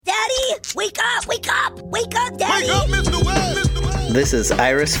Wake up! Wake up! Wake up, Daddy! Wake up, Mr. West! This is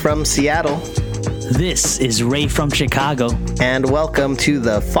Iris from Seattle. This is Ray from Chicago. And welcome to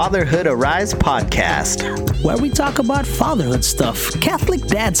the Fatherhood Arise podcast, where we talk about fatherhood stuff, Catholic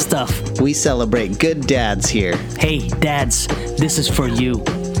dad stuff. We celebrate good dads here. Hey, dads, this is for you.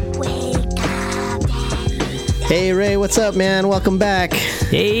 Wake up, Daddy! Hey, Ray, what's up, man? Welcome back.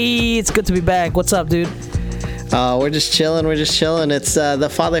 Hey, it's good to be back. What's up, dude? We're just chilling. It's the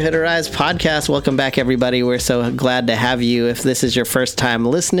Fatherhood Arise podcast. Welcome back, everybody. We're so glad to have you. If this is your first time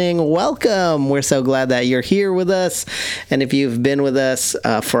listening, welcome. We're so glad that you're here with us. And if you've been with us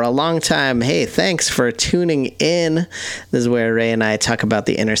for a long time, hey, thanks for tuning in. This is where Ray and I talk about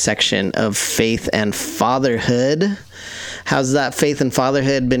the intersection of faith and fatherhood. How's that faith and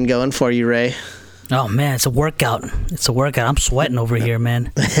fatherhood been going for you, Ray? Oh, man, it's a workout. I'm sweating over here,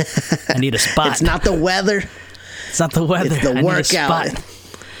 man. I need a spot. It's not the weather. It's not the weather. It's the I workout. Need a spot.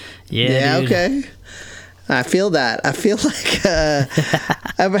 Yeah, dude. Okay. I feel that. I feel like,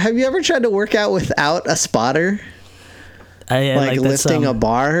 have you ever tried to work out without a spotter? Like lifting a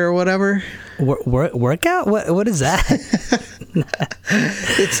bar or whatever? Workout? What is that?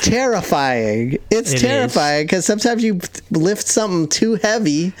 It's terrifying. It's terrifying because sometimes you lift something too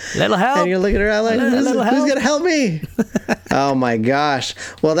heavy. Little help. And you're looking around like, who's going to help me? Oh my gosh.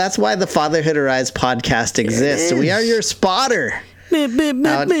 Well, that's why the Fatherhood Arise podcast exists. We are your spotter. Out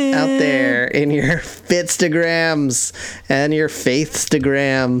there in your Fitstagrams and your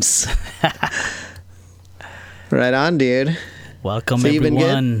Faithstagrams. Right on, dude. Welcome, so everyone.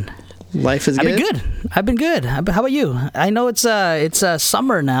 You've been good? Life is good? I've been good. How about you? I know it's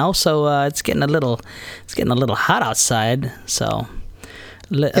summer now, so it's getting a little hot outside. So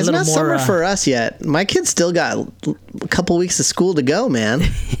it's not summer for us yet. My kids still got a couple weeks of school to go, man.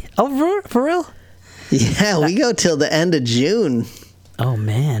 Oh, for real? Yeah, we go till the end of June. Oh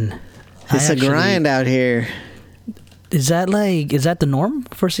man, it's a grind out here. Is that the norm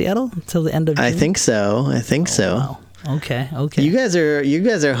for Seattle till the end of June? I think so. Wow. Okay. You guys are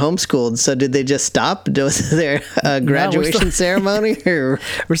homeschooled, so did they just stop? Was there a graduation ceremony? Or?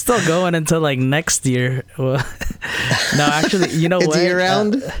 We're still going until like next year. No, actually, you know it's what? Year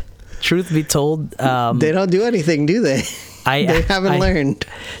round? Truth be told, they don't do anything, do they? They haven't learned.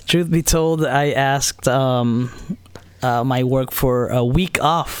 Truth be told, I asked my work for a week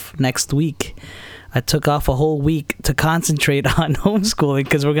off next week. I took off a whole week to concentrate on homeschooling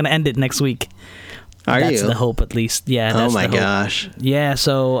because we're gonna end it next week. That's the hope, at least. Yeah. Oh my gosh. Yeah.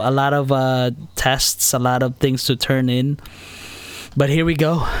 So a lot of tests, a lot of things to turn in. But here we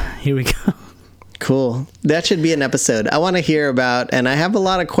go. Cool. That should be an episode. I want to hear about, and I have a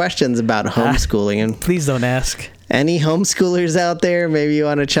lot of questions about homeschooling. And please don't ask. Any homeschoolers out there, maybe you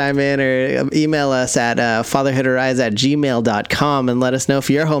want to chime in or email us at fatherhoodarise@gmail.com and let us know if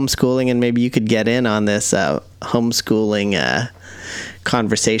you're homeschooling, and maybe you could get in on this homeschooling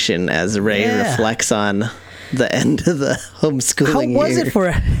conversation as Ray reflects on the end of the homeschooling year.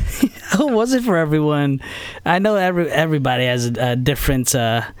 How was it for everyone? I know everybody has a different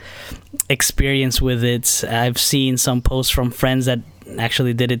experience with it. I've seen some posts from friends that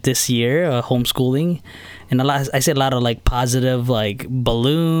actually did it this year, homeschooling, and I see a lot of like positive like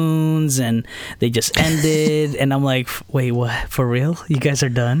balloons, and they just ended, and I'm like, wait, what? For real? You guys are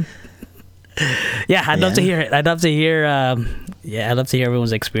done? Yeah, I'd love to hear it. I'd love to hear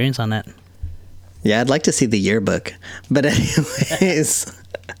everyone's experience on that. Yeah, I'd like to see the yearbook. But anyways,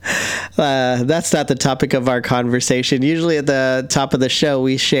 that's not the topic of our conversation. Usually at the top of the show,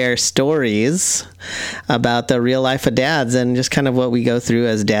 we share stories about the real life of dads and just kind of what we go through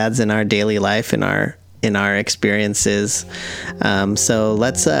as dads in our daily life, in our experiences. So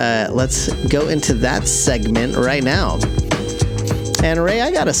let's go into that segment right now. And Ray, I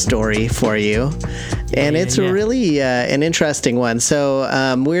got a story for you, and it's really an interesting one.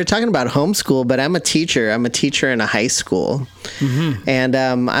 So we were talking about homeschool, but I'm a teacher. I'm a teacher in a high school, and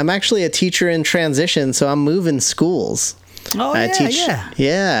I'm actually a teacher in transition, so I'm moving schools. Oh,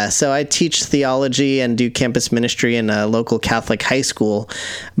 So I teach theology and do campus ministry in a local Catholic high school,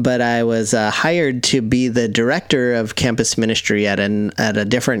 but I was hired to be the director of campus ministry at a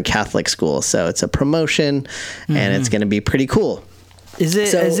different Catholic school. So it's a promotion, and it's going to be pretty cool. Is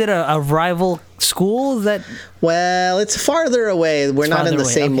it a rival school that? Well, it's farther away. We're not in the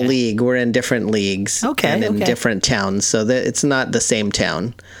same league. We're in different leagues. And in different towns, so it's not the same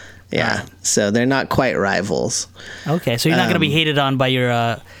town. Yeah, so they're not quite rivals. Okay, so you're not going to be hated on by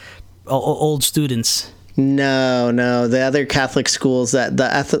your old students. No. The other Catholic schools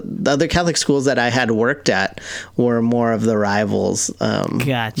that I had worked at were more of the rivals.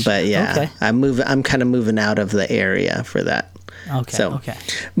 Gotcha. But yeah, okay. I'm kind of moving out of the area for that. Okay. So, okay.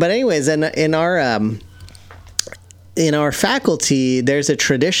 But anyways, in our faculty, there's a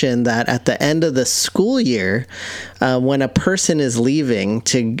tradition that at the end of the school year, when a person is leaving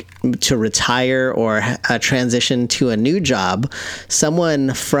to retire or transition to a new job,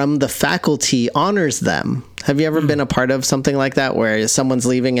 someone from the faculty honors them. Have you ever been a part of something like that, where someone's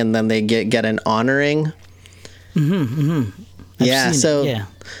leaving and then they get an honoring? Yeah. So yeah.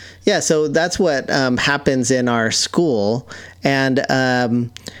 yeah, so that's what happens in our school, and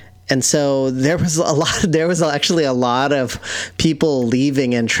so there was actually a lot of people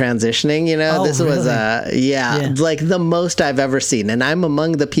leaving and transitioning, you know. Oh, This was Yeah. like the most I've ever seen, and I'm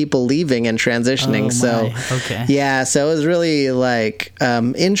among the people leaving and transitioning. Oh, so my. Okay. yeah, so it was really like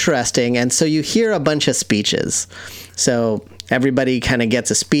interesting. And so you hear a bunch of speeches. So everybody kind of gets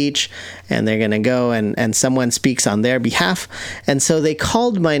a speech, and they're going to go and someone speaks on their behalf. And so they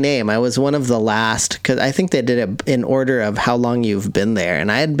called my name. I was one of the last, because I think they did it in order of how long you've been there. And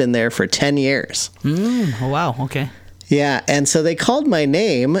I had been there for 10 years. Oh, wow. Okay. Yeah. And so they called my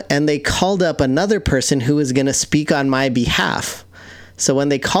name, and they called up another person who was going to speak on my behalf. So when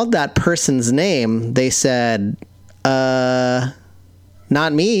they called that person's name, they said, not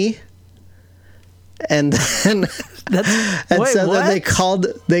me. And then then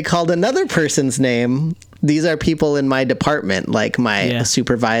they called another person's name. These are people in my department, like my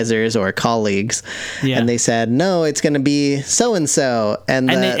supervisors or colleagues. Yeah. And they said, no, it's going to be so and so. And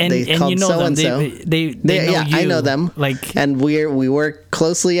they called so and so. They know you. I know them. And we work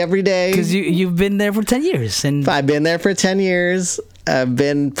closely every day. Because you've been there for 10 years. And I've been there for 10 years. I've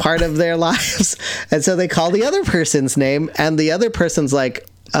been part of their lives. And so they call the other person's name, and the other person's like,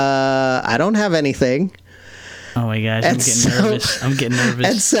 I don't have anything. Oh my gosh, I'm getting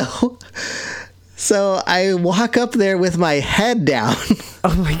nervous. And so I walk up there with my head down.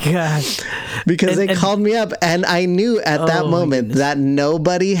 Oh my gosh. Because they called me up, and I knew at that moment that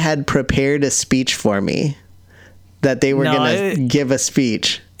nobody had prepared a speech for me. That they were going to give a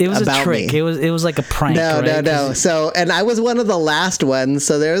speech. It was about a trick. Me. It was like a prank. No. So, and I was one of the last ones.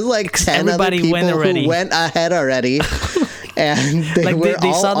 So there was like 10 other people who went ahead already. And they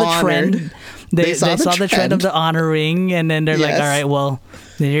saw the honored. Trend. They saw the trend of the honoring, and then they're like, all right, well,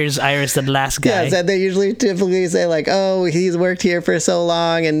 here's Iris, the last guy. Yes, and they typically say like, oh, he's worked here for so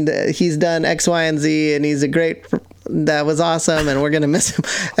long, and he's done X, Y, and Z, and that was awesome, and we're going to miss him.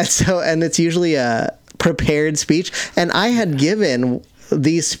 And it's usually a prepared speech. And I had given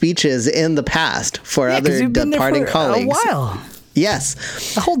these speeches in the past for other departing colleagues. A while.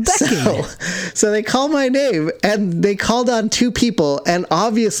 Yes. A whole decade. So they called my name, and they called on two people, and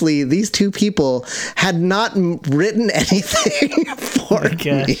obviously these two people had not written anything for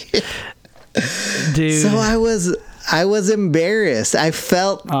me. Dude. So I was embarrassed. I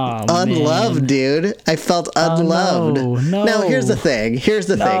felt unloved, dude. I felt unloved. No. Now here's the thing.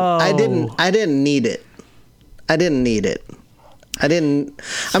 I didn't need it.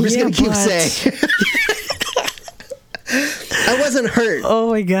 I'm just gonna keep saying. I wasn't hurt. Oh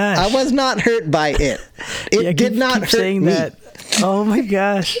my gosh. I was not hurt by it. It did not hurt me. That. Oh my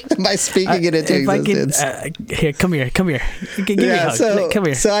gosh. By speaking it into existence. Here, come here. Give me a hug. Come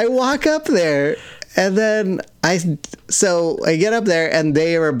here. So I walk up there, and then I get up there, and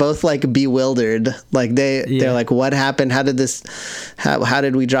they were both like bewildered. Like they're like, what happened? How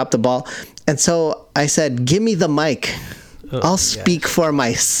did we drop the ball? And so I said, give me the mic. I'll speak for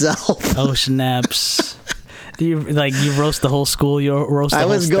myself. Oh, snaps. You roast the whole school. You roast the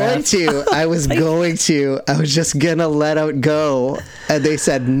whole staff. I was going to. I was just gonna let it go, and they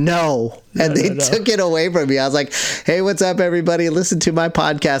said no, and they took it away from me. I was like, "Hey, what's up, everybody? Listen to my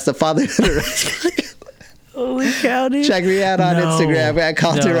podcast, The Fatherhood." Holy cow, dude! Check me out on Instagram at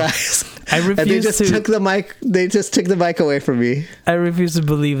Call to Rise. I refuse and they just took the mic. They just took the mic away from me. I refuse to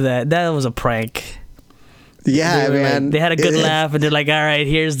believe that. That was a prank. Yeah, man. They had a good laugh, and they're like, "All right,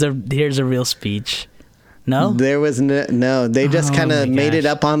 here's a real speech." No? There was no. They just kind of made it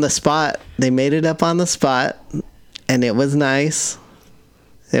up on the spot. They made it up on the spot, and it was nice.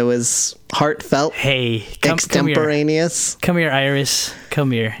 It was heartfelt. Hey, extemporaneous. Come here, Iris.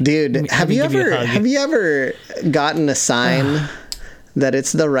 Come here, dude. Have you ever gotten a sign that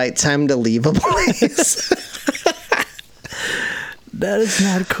it's the right time to leave a place? That is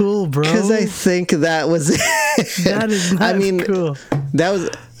not cool, bro. Because I think that was it. That is not cool. That was,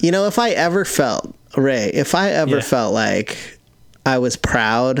 if I ever felt felt like I was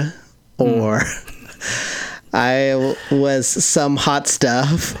proud or I was some hot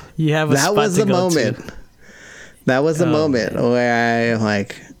stuff, that was the moment. That was the moment where I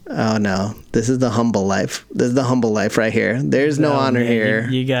like, oh no, this is the humble life. This is the humble life right here. There's no honor here.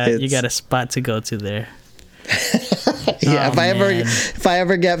 You got a spot to go to there. Yeah, Oh, man. if I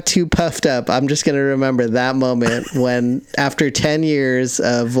ever get too puffed up, I'm just gonna remember that moment when, after 10 years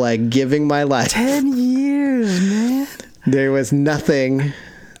of like giving my life, 10 years, man. there was nothing,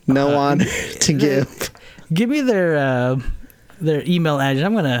 no honor to give. Give me their email address.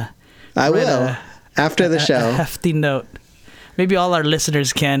 I'm gonna I write will after the a show. hefty note. Maybe all our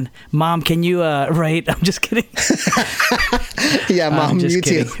listeners can. Mom, can you write? I'm just kidding. Yeah, Mom, just you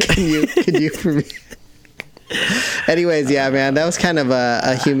too. Can you for me? Anyways, yeah, man, that was kind of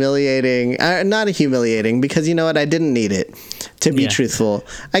a humiliating, not a humiliating, because you know what, I didn't need it, to be Yeah. truthful.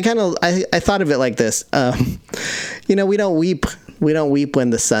 I thought of it like this. You know, we don't weep when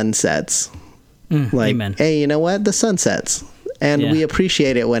the sun sets. Like, amen. hey, you know what, the sun sets, and Yeah. we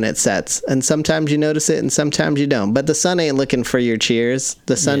appreciate it when it sets, and sometimes you notice it and sometimes you don't, but the sun ain't looking for your cheers.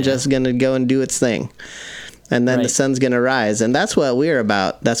 The sun's Yeah. just gonna go and do its thing, and then the Right. sun's gonna rise, and that's what we're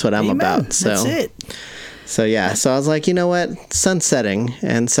about. That's what I'm Amen. about. So That's it. so yeah, so I was like, you know what? Sun's setting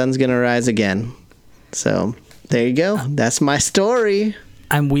and sun's gonna rise again. So there you go. That's my story.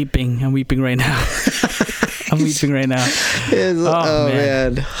 I'm weeping right now. I'm weeping right now. Oh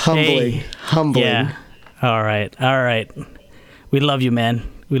man. man. Humbling. Hey. Humbling. Yeah. All right. We love you, man.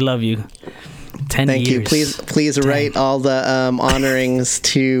 We love you. 10 Thank years. you. Please write all the honorings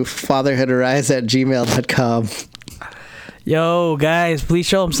to fatherhoodarise@gmail.com. Yo, guys, please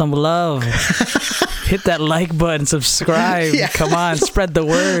show them some love. Hit that like button, subscribe. Yeah. Come on, spread the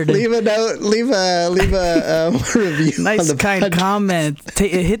word. Leave a note. Leave a review. on Nice the kind podcast. comment.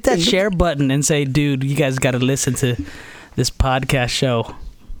 Hit that share button and say, dude, you guys got to listen to this podcast show.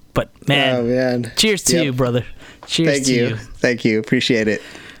 But man, Oh man. cheers to Yep. you, brother. Cheers Thank to you. Thank you. Appreciate it.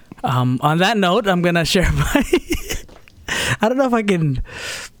 On that note, I'm gonna share my. I don't know if I can.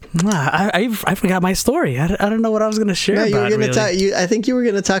 I forgot my story. I don't know what I was gonna share No, you were about. gonna Really. talk. I think you were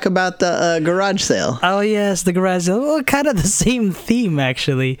gonna talk about the garage sale. Oh yes, the garage sale. Well, kind of the same theme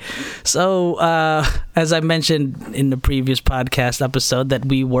actually. So as I mentioned in the previous podcast episode, that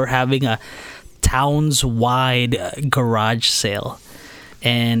we were having a towns-wide garage sale,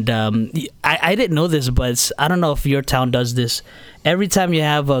 and I didn't know this, but I don't know if your town does this. Every time you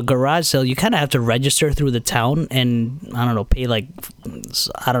have a garage sale, you kind of have to register through the town, and I don't know, pay like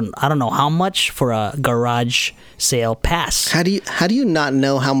I don't know how much for a garage sale pass. How do you not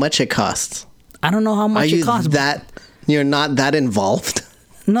know how much it costs? I don't know how Are much you it costs. you're not that involved?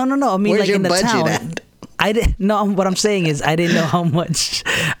 No. I mean, Where's like your in the budget town. at? I didn't. No, what I'm saying is, I didn't know how much.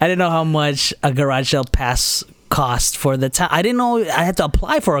 I didn't know how much a garage sale pass cost for the town. I didn't know I had to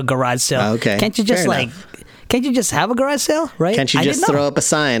apply for a garage sale. Okay, Can't you just fair like? enough. Can't you just have a garage sale, right? Can't you I just didn't know. throw up a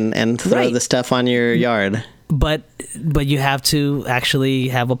sign and throw Right. the stuff on your yard? But you have to actually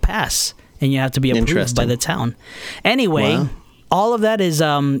have a pass, and you have to be approved by Interesting. the town. Anyway, Wow. all of that is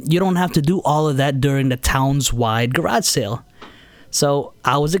you don't have to do all of that during the town's wide garage sale. So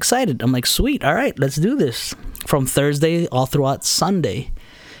I was excited. I'm like, sweet, all right, let's do this. From Thursday all throughout Sunday.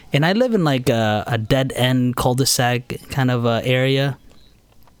 And I live in like a dead end cul-de-sac kind of area.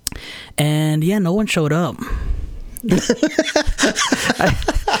 And yeah, no one showed up.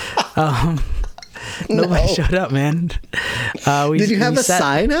 Nobody showed up, man. Did you have a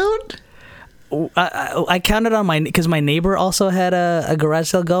sign out? I counted on because my neighbor also had a garage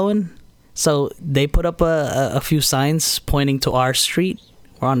sale going, so they put up a few signs pointing to our street.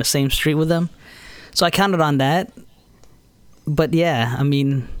 We're on the same street with them, so I counted on that. But yeah, I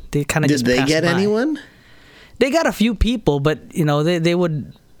mean, they kind of Did just they passed get by. anyone? They got a few people, but you know, they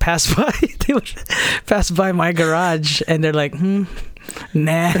would pass by. They would pass by my garage, and they're like,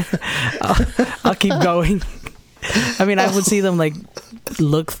 nah, I'll keep going. I mean, I would see them like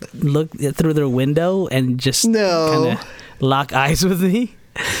look through their window and just No. kind of lock eyes with me.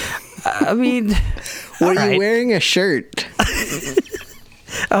 I mean, Were all you right. wearing a shirt?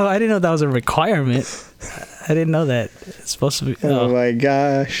 Oh, I didn't know that was a requirement. I didn't know that. It's supposed to be. Oh my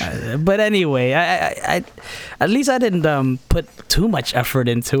gosh. But anyway, I at least I didn't put too much effort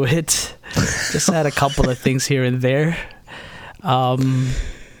into it. Just had a couple of things here and there.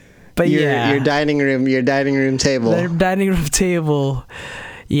 But yeah, Your dining room table their dining room table.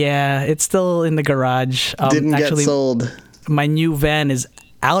 Yeah, it's still in the garage. didn't Actually, get sold. my new van is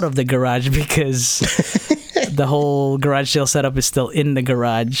out of the garage because the whole garage sale setup is still in the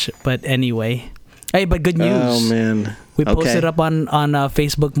garage. But anyway, hey, but good news. Oh man. We posted Okay. up on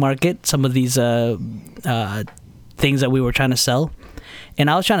Facebook Market some of these things that we were trying to sell, and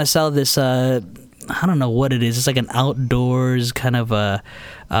I was trying to sell this. I don't know what it is. It's like an outdoors kind of a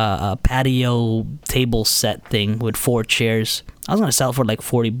patio table set thing with 4 chairs. I was gonna sell it for like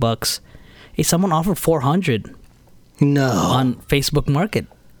 $40. Hey, someone offered $400 No. on Facebook Market.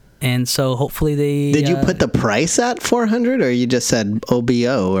 And so hopefully they Did you put the price at 400, or you just said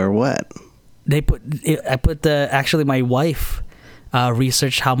OBO, or what? I put actually my wife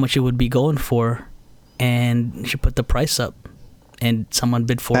researched how much it would be going for, and she put the price up, and someone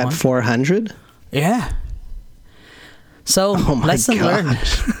bid 400. At 400? Yeah. So Oh my lesson learned.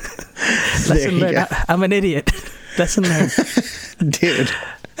 Lesson you learned. go. I'm an idiot. Lesson learned. Dude.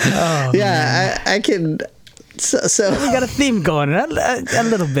 Oh, Yeah, I can. So we got a theme going. A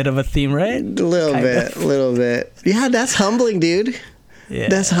little bit of a theme, right? a little bit. Yeah, that's humbling, dude. Yeah.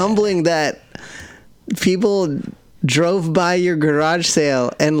 That's humbling that people drove by your garage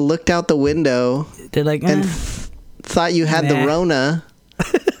sale and looked out the window They're like, and thought you had the Nah. Rona,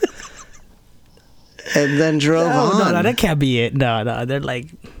 and then drove on. No, that can't be it. No, they're like,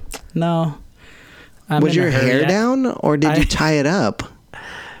 no. I'm Was in a your hurry. hair down, or did you tie it up?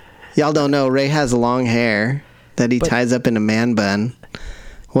 Y'all don't know, Ray has long hair that he ties up in a man bun.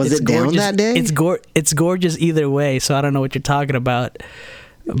 Was it down that day? It's gorgeous either way, so I don't know what you're talking about.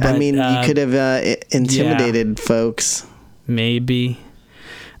 But, I mean, you could have intimidated folks. Maybe.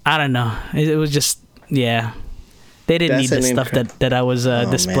 I don't know. It was just, yeah. They didn't That's need the an stuff that I was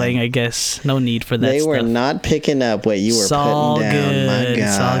displaying, man. I guess. No need for that They stuff. were not picking up what you were It's all putting down. good. My gosh.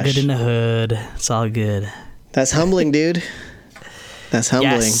 It's all good in the hood. It's all good. That's humbling, dude. That's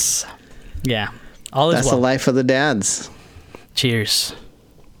humbling. Yes. Yeah. All is That's well. the life of the dads. Cheers.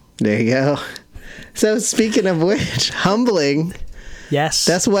 There you go. So speaking of which, humbling. Yes.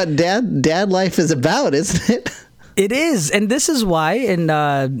 That's what dad life is about, isn't it? It is, and this is why, in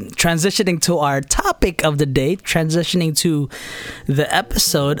transitioning to our topic of the day, transitioning to the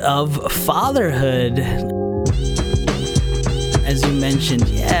episode of fatherhood. As you mentioned,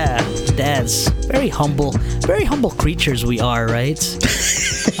 yeah, dads, very humble creatures we are, right?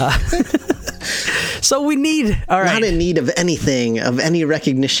 So we need, all right. Not in need of anything, of any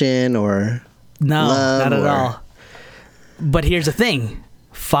recognition or No, love not at or- all. But here's the thing.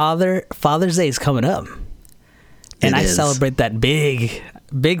 Father's Day is coming up. And It I is. celebrate that big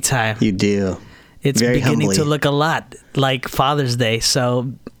time. You do. It's Very beginning humbly. to look a lot like Father's Day.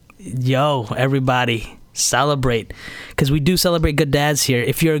 So, everybody, celebrate. Because we do celebrate good dads here.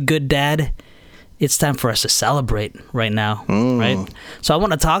 If you're a good dad, it's time for us to celebrate right now, right? So I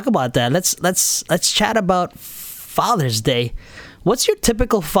want to talk about that. Let's chat about Father's Day. What's your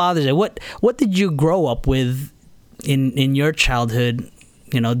typical Father's Day? What did you grow up with in your childhood?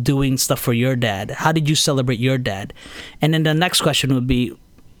 Doing stuff for your dad. How did you celebrate your dad? And then the next question would be,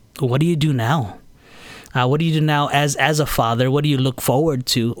 what do you do now? What do you do now as a father? What do you look forward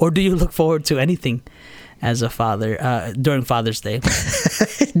to? Or do you look forward to anything as a father during Father's Day?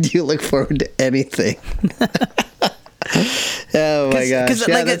 Do you look forward to anything? Oh my gosh. 'cause,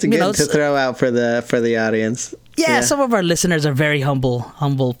 Yeah, like, that's you good know, to throw out for the audience. Yeah, some of our listeners are very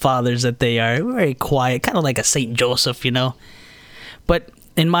humble fathers that they are. Very quiet, kind of like a Saint Joseph, But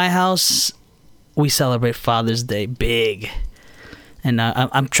in my house, we celebrate Father's Day big. And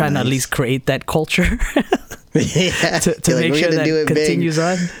I'm trying to at least create that culture Yeah. to You're like, make "We're sure gonna that do it big." continues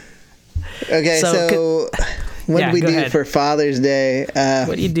on. Okay, so what Yeah, did we go do ahead. for Father's Day?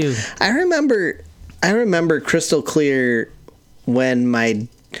 What do you do? I remember crystal clear when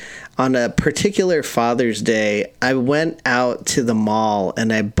on a particular Father's Day, I went out to the mall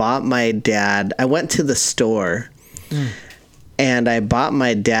and I bought my dad. I went to the store. And I bought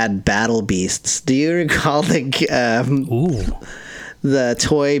my dad Battle Beasts. Do you recall Ooh, the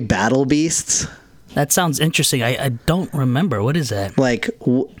toy Battle Beasts? that sounds interesting. I don't remember. What is that?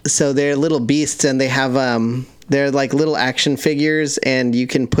 So they're little beasts, and they have they're like little action figures, and you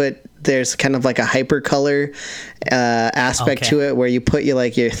can there's kind of like a hypercolor aspect Okay. to it, where you put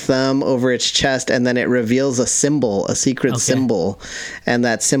your thumb over its chest, and then it reveals a secret symbol, and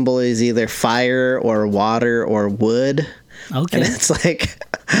that symbol is either fire or water or wood. Okay. And it's like,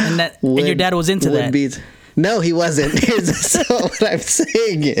 And your dad was into that? No, he wasn't. So what I'm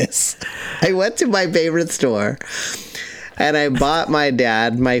saying is, I went to my favorite store, and I bought my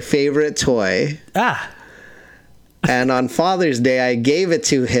dad my favorite toy. And on Father's Day, I gave it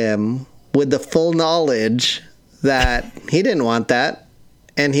to him with the full knowledge that he didn't want that,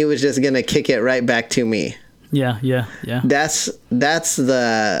 and he was just gonna kick it right back to me. Yeah. That's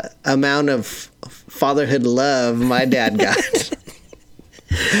the amount of fatherhood love my dad got.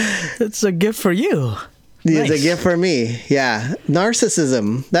 It's a gift for you. It's a Nice. gift for me. Yeah.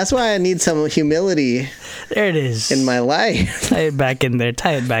 Narcissism. That's why I need some humility There it is. in my life. Tie it back in there.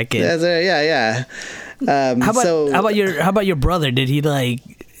 Tie it back in. Yeah. How about your brother? Did he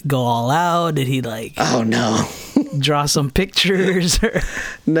go all out? Did he Oh no. draw some pictures?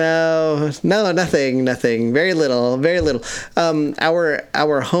 No, nothing. Very little.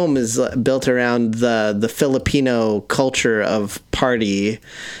 Our home is built around the Filipino culture of party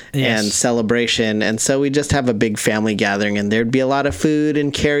and celebration, and so we just have a big family gathering, and there'd be a lot of food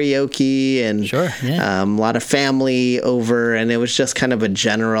and karaoke and a lot of family over, and it was just kind of a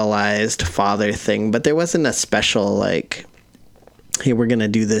generalized father thing, but there wasn't a special like, hey, we're gonna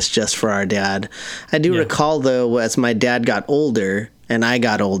do this just for our dad. I do recall though, as my dad got older and I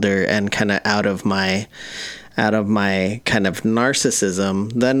got older and kind of out of my kind of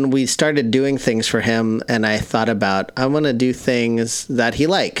narcissism, then we started doing things for him, and I thought about, I want to do things that he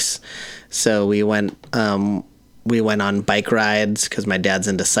likes. So we went on bike rides because my dad's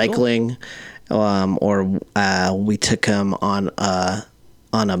into cycling, or we took him on a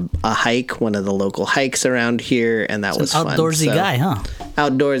hike, one of the local hikes around here, and that was an outdoorsy fun. guy, huh?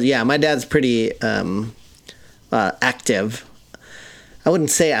 Outdoors, yeah. My dad's pretty active. I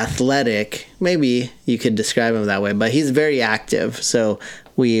wouldn't say athletic. Maybe you could describe him that way, but he's very active. So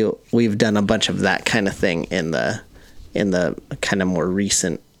we've done a bunch of that kind of thing in the kind of more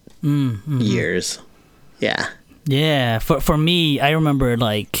recent years. Yeah. Yeah. For me, I remember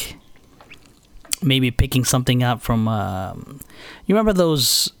like maybe picking something up from you remember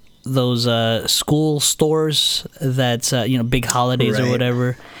those school stores that big holidays or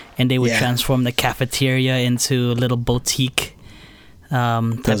whatever, and they would transform the cafeteria into a little boutique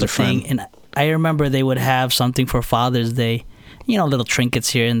type of thing. And I remember they would have something for Father's Day, little trinkets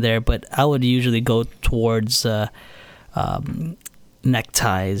here and there, but I would usually go towards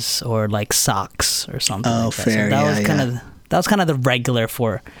neckties or like socks or something. Oh, like that. fair. So that was kind of the regular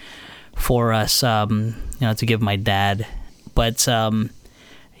for us, to give my dad. But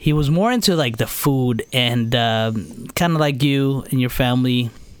he was more into like the food and kind of like you and your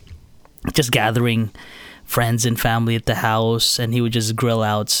family, just gathering friends and family at the house, and he would just grill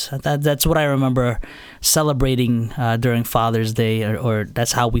out. That's what I remember celebrating during Father's Day, or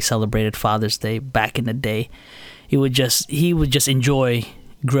that's how we celebrated Father's Day back in the day. He would just enjoy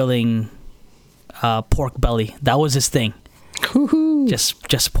grilling pork belly. That was his thing.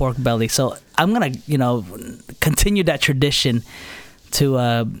 Just pork belly. So I'm gonna continue that tradition to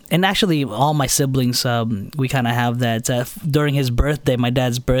and actually all my siblings, we kind of have that during his birthday, my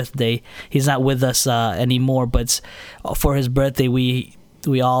dad's birthday. He's not with us anymore, but for his birthday we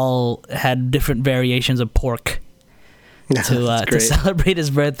all had different variations of pork to celebrate his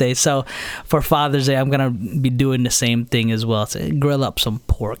birthday. So for Father's Day, I'm gonna be doing the same thing as well, to grill up some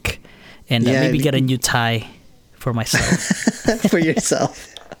pork and maybe get a new tie for myself. For yourself.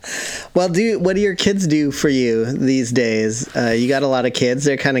 Well, what do your kids do for you these days? You got a lot of kids.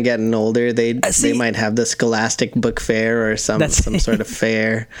 They're kind of getting older. They might have the Scholastic Book Fair or some sort of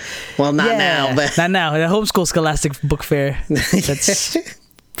fair. Well, not now, but not now. The homeschool Scholastic Book Fair. That's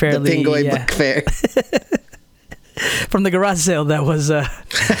fairly the Pingoy Book Fair. From the garage sale, that was not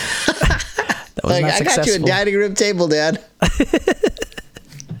I successful. got you a dining room table, Dad.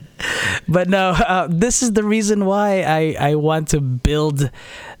 But no, this is the reason why I want to build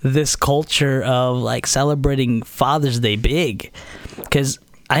this culture of like celebrating Father's Day big, because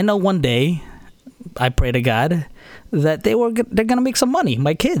I know one day, I pray to God that they're gonna make some money,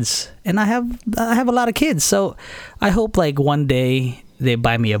 my kids, and I have a lot of kids, so I hope like one day they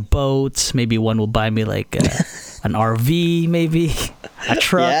buy me a boat, maybe one will buy me like an RV, maybe a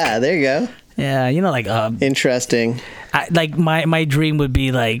truck. Yeah, there you go. Yeah, like interesting. My dream would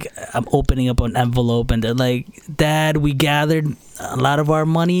be like I'm opening up an envelope and they're like, Dad, we gathered a lot of our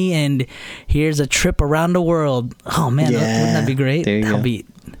money and here's a trip around the world. Oh man, wouldn't that be great?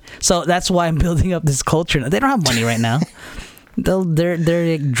 So that's why I'm building up this culture. They don't have money right now.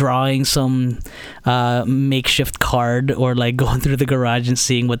 They're drawing some makeshift card or like going through the garage and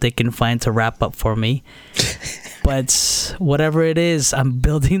seeing what they can find to wrap up for me. But whatever it is, I'm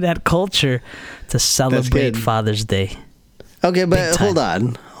building that culture to celebrate Father's Day. Okay, but hold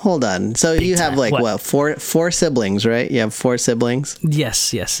on. So you have like what, four siblings, right? You have 4 siblings?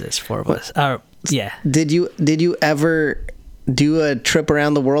 Yes, it's 4 of us. Yeah. Did you ever do a trip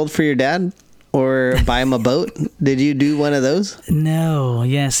around the world for your dad? Or buy him a boat? Did you do one of those? No,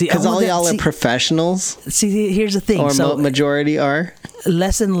 yeah. See, because all y'all are professionals. See, here's the thing. Or majority are.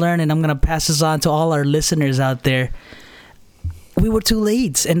 Lesson learned, and I'm gonna pass this on to all our listeners out there. We were too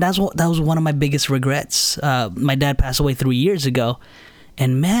late, and that was one of my biggest regrets. My dad passed away 3 years ago,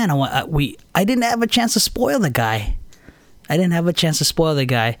 and man, I didn't have a chance to spoil the guy. And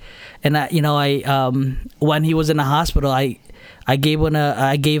I when he was in the hospital, I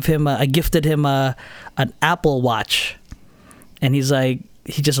gifted him an Apple Watch, and he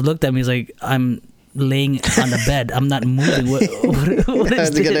just looked at me. He's like, laying on the bed. I'm not moving. What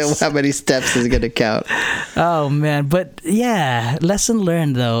is this? How many steps is it gonna count? Oh man, but yeah, lesson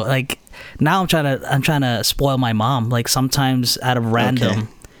learned though. Like now I'm trying to spoil my mom. Like sometimes out of random, Okay.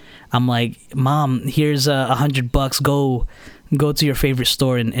 I'm like, Mom, here's $100. Go to your favorite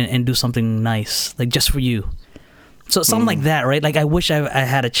store and do something nice, like just for you. So something like that, right? Like I wish I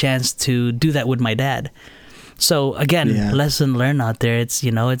had a chance to do that with my dad. So again, Yeah. lesson learned out there. It's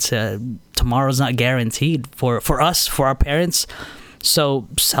tomorrow's not guaranteed for us, for our parents. So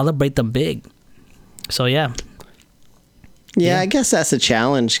celebrate them big. So yeah. Yeah, I guess that's a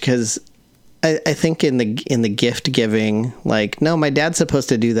challenge because I think in the gift giving, like, no, my dad's supposed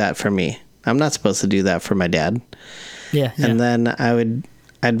to do that for me. I'm not supposed to do that for my dad. Yeah. And then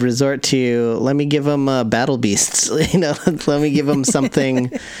I'd resort to, let me give him Battle Beasts. Let me give him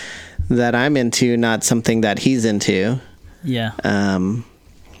something that I'm into, not something that he's into. Yeah.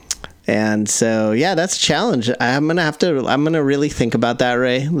 And so, yeah, that's a challenge. I'm going to really think about that,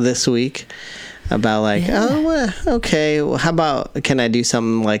 Ray, this week. About like, okay, well, how about, can I do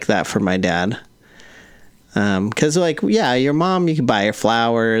something like that for my dad? Because like, yeah, your mom, you can buy her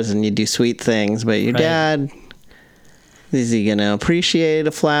flowers and you do sweet things, but your Right. dad, is he going to appreciate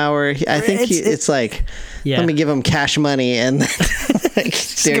a flower? I think it's like, Yeah. let me give him cash money and like,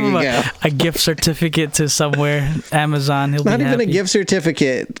 there Give him you go. a gift certificate to somewhere, Amazon. He'll Not be even happy. a gift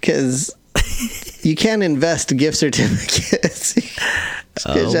certificate because you can't invest gift certificates.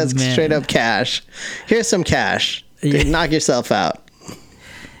 It's just man. straight up cash. Here's some cash. Yeah. Knock yourself out.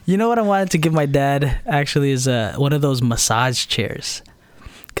 You know what I wanted to give my dad actually is one of those massage chairs,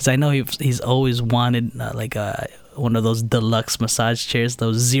 because I know he's always wanted one of those deluxe massage chairs,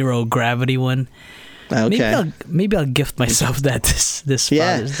 those zero gravity one. Okay. Maybe I'll gift myself that this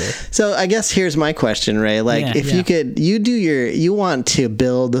Yeah. Father's Day. So I guess here's my question, Ray. Like, Yeah, if you want to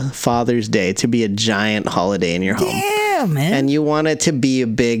build Father's Day to be a giant holiday in your home, Yeah, man. and you want it to be a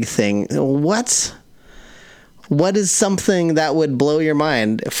big thing, what is something that would blow your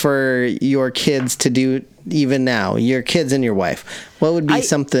mind for your kids to do even now? Your kids and your wife. What would be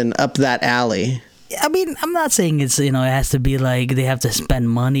something up that alley? I mean, I'm not saying it's, it has to be like they have to spend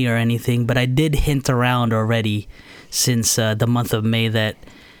money or anything, but I did hint around already since the month of May that,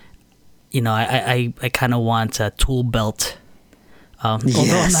 I kind of want a tool belt. Although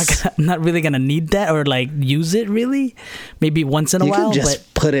Yes. I'm not really gonna need that or like use it really, maybe once in a You while. can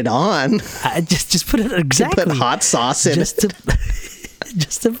just put it on. but I just put it exactly. Put hot sauce in just it. to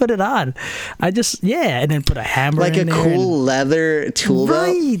just to put it on. And then put a hammer Like a in there cool leather tool belt.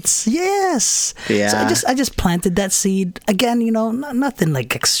 Right. Yes. Yeah. So I just planted that seed again. Nothing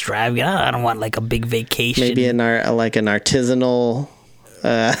like extravagant. I don't want like a big vacation. Maybe an artisanal,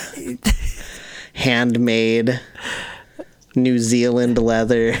 handmade New Zealand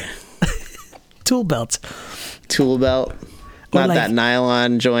leather tool belt. tool belt. Or Not like- that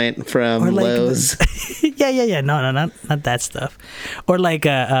nylon joint from Or like Lowe's. yeah. No, not that stuff. Or like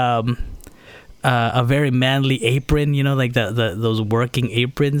a very manly apron. Like those working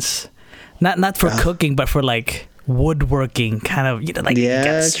aprons. Not for cooking, but for like woodworking kind of. You got Yeah,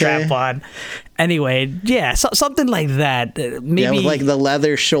 a strap okay. on. Anyway, yeah, something like that. Maybe Yeah, with like the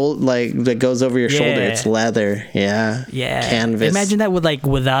leather shoulder, like that goes over your shoulder. Yeah. It's leather. Yeah. yeah, Canvas. Imagine that with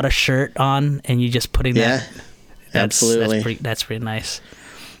without a shirt on, and you just putting Yeah. that. Absolutely. That's pretty nice.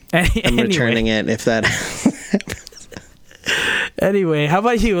 I'm returning it if that. Anyway, how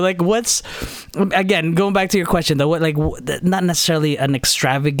about you? Like, what's again going back to your question though? Not necessarily an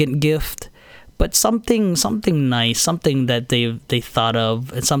extravagant gift, but something nice, something that they thought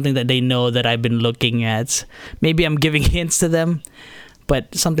of, and something that they know that I've been looking at. Maybe I'm giving hints to them,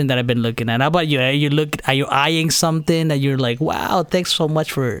 but something that I've been looking at. How about you? Are you eyeing something that you're like, wow, thanks so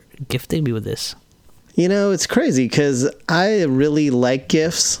much for gifting me with this? It's crazy because I really like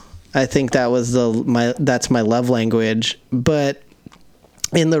gifts. I think that was that's my love language. But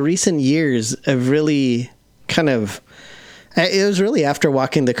in the recent years, I've really it was really after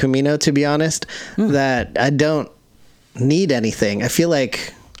walking the Camino, to be honest, that I don't need anything. I feel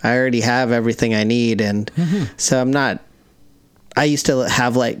like I already have everything I need. And so I'm not, I used to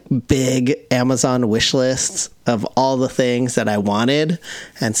have like big Amazon wish lists of all the things that I wanted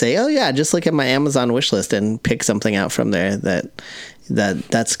and say, oh yeah, just look at my Amazon wish list and pick something out from there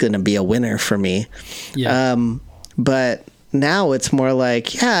that's going to be a winner for me. Yeah. But now it's more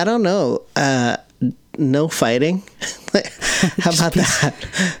like, yeah, I don't know. No fighting. How about that?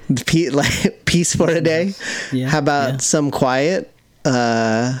 Peace for a day. Yeah, How about yeah. some quiet?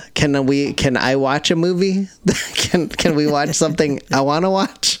 Can I watch a movie? Can we watch something I want to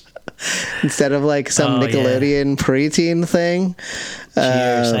watch? instead of like some Nickelodeon preteen thing.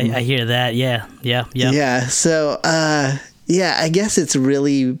 Cheers. I hear that. Yeah. Yeah. So, I guess it's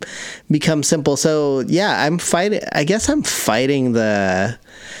really become simple. So yeah, I'm fighting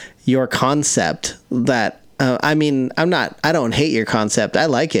your concept that, I don't hate your concept. I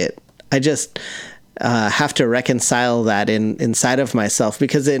like it. I just, have to reconcile that inside of myself,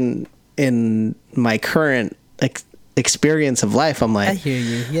 because in my current experience of life, I'm like, I hear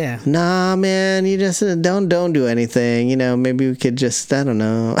you. Yeah. Nah, man, you just don't do anything. You know, maybe we could just, I don't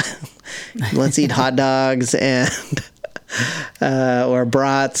know, let's eat hot dogs and or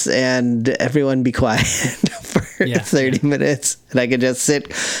brats, and everyone be quiet for 30 minutes, and I could just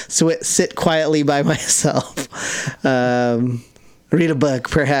sit quietly by myself, read a book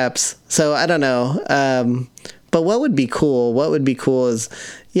perhaps. So I don't know. But what would be cool is,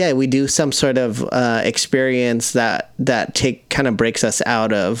 we do some sort of experience that kind of breaks us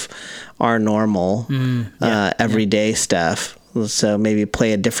out of our normal everyday stuff. So maybe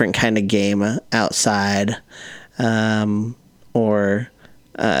play a different kind of game outside, or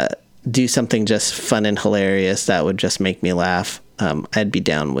do something just fun and hilarious that would just make me laugh. I'd be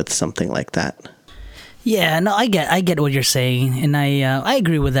down with something like that. Yeah, no, I get what you're saying, and I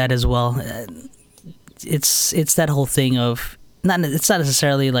agree with that as well. It's that whole thing of it's not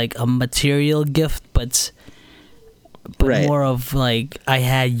necessarily like a material gift, but right. More of like, I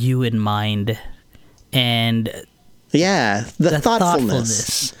had you in mind, and the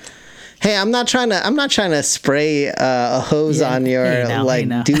thoughtfulness. Hey, I'm not trying to spray a hose on your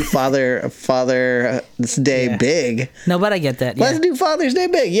do Father's Day big. No, but I get that. Yeah. Let's do Father's Day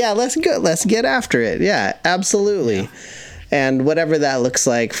big. Yeah, let's go. Let's get after it. Yeah, absolutely. Yeah. And whatever that looks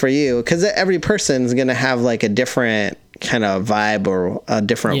like for you, because every person's gonna have like a different kind of vibe or a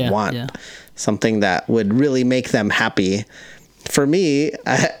different want, something that would really make them happy. For me,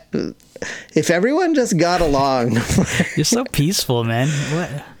 if everyone just got along, you're so peaceful, man.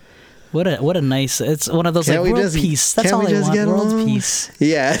 What a nice. It's one of those like world peace. That's all I want. World peace.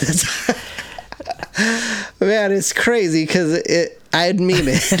 Yeah. Man, it's crazy because I'd mean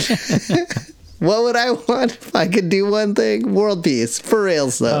it. What would I want if I could do one thing? World peace. For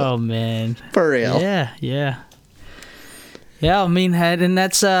reals, though. Oh, man. For real. Yeah. Yeah, I mean, and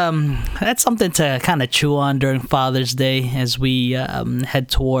that's something to kind of chew on during Father's Day as we head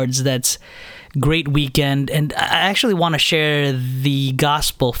towards that great weekend. And I actually want to share the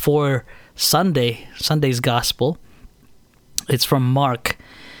gospel for Sunday's gospel. It's from Mark.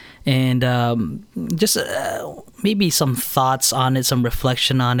 And just maybe some thoughts on it, some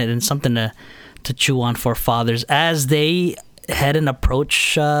reflection on it, and something to chew on for fathers as they head and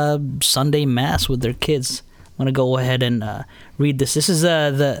approach Sunday Mass with their kids. I'm going to go ahead and read this. This is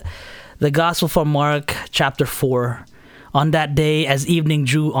the Gospel from Mark, chapter 4. On that day, as evening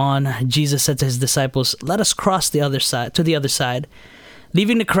drew on, Jesus said to his disciples, "Let us cross to the other side."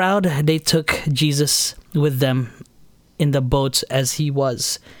 Leaving the crowd, they took Jesus with them in the boats as he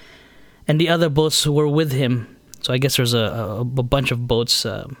was, and the other boats were with him. So I guess there's a bunch of boats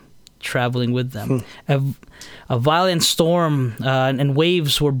traveling with them. A violent storm and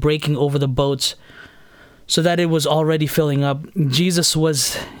waves were breaking over the boats, so that it was already filling up. Jesus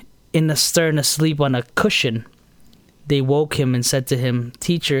was in the stern asleep on a cushion. They woke him and said to him,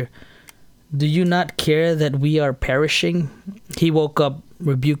 "Teacher, do you not care that we are perishing?" He woke up,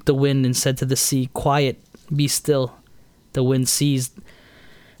 rebuked the wind, and said to the sea, "Quiet, be still." The wind ceased,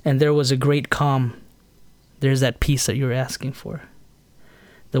 and there was a great calm. There's that peace that you're asking for.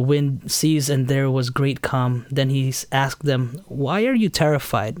 The wind ceased, and there was great calm. Then he asked them, "Why are you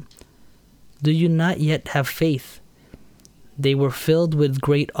terrified? Do you not yet have faith?" They were filled with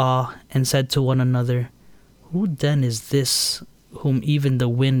great awe and said to one another, "Who then is this whom even the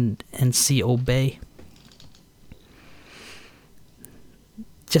wind and sea obey?"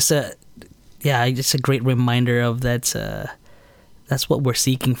 Just a great reminder of that. That's what we're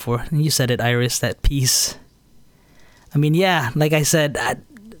seeking for. And you said it, Iris, that peace. I mean, like I said,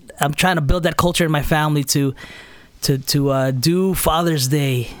 I'm trying to build that culture in my family to do Father's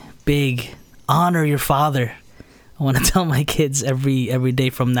Day big, honor your father. I want to tell my kids every day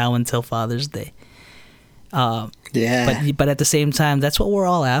from now until Father's Day. But at the same time, that's what we're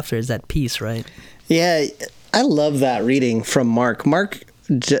all after, is that peace, right? Yeah, I love that reading from Mark. Mark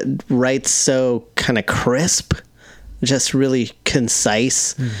writes so kind of crisp, just really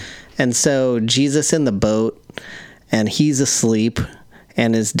concise. And so Jesus in the boat, and he's asleep,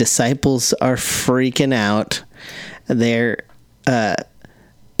 and his disciples are freaking out. It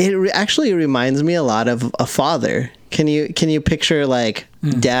actually reminds me a lot of a father. Can you picture like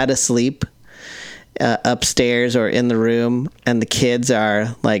dad asleep upstairs or in the room, and the kids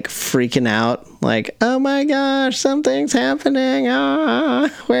are like freaking out, like, oh my gosh, something's happening,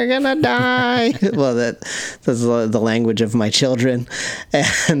 we're gonna die. Well, that's the language of my children.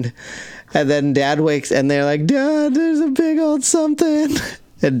 And then Dad wakes, and they're like, Dad, there's a big old something.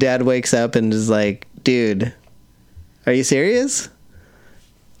 And Dad wakes up and is like, dude, are you serious?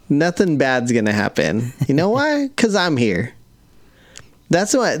 Nothing bad's gonna happen. You know why? Because I'm here.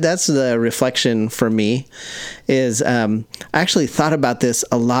 That's the reflection for me is, I actually thought about this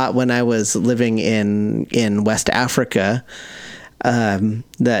a lot when I was living in West Africa,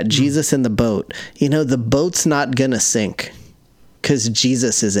 that Jesus in the boat, the boat's not going to sink because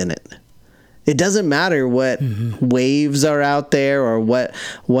Jesus is in it. It doesn't matter what waves are out there, or what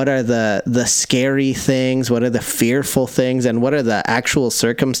are the scary things, what are the fearful things, and what are the actual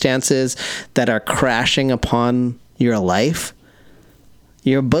circumstances that are crashing upon your life.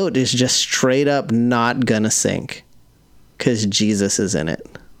 Your boat is just straight up not gonna sink because Jesus is in it.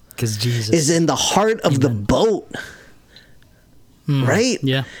 Because Jesus is in the heart of the boat. Right?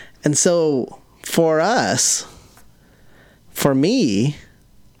 Yeah. And so for me,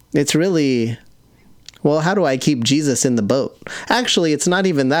 it's really, well, how do I keep Jesus in the boat? Actually, it's not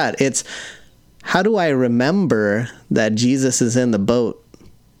even that. It's how do I remember that Jesus is in the boat?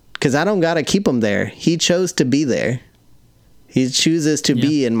 Because I don't got to keep him there. He chose to be there. He chooses to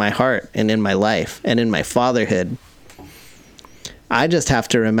be in my heart and in my life and in my fatherhood. I just have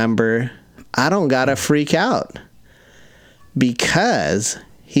to remember I don't got to freak out because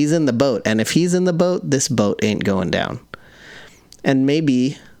he's in the boat. And if he's in the boat, this boat ain't going down. And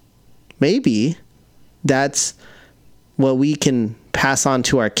maybe that's what we can pass on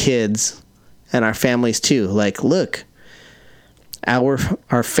to our kids and our families too. Like, look, our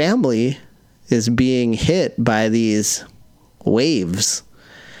family is being hit by these waves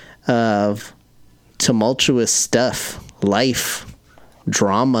of tumultuous stuff, life,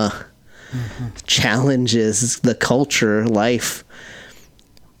 drama, challenges, the culture, life.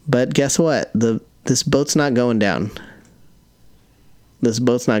 But guess what? This boat's not going down. This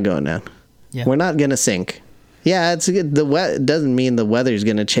boat's not going down. Yeah. We're not going to sink. Yeah, it's good. It doesn't mean the weather's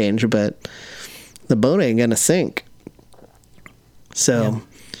going to change, but the boat ain't going to sink. So,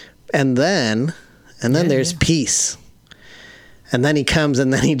 and then there's peace. And then he comes,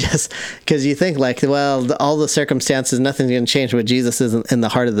 and then he just, because you think like, well, all the circumstances, nothing's going to change with Jesus isn't in the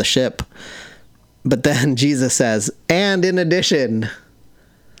heart of the ship. But then Jesus says, and in addition,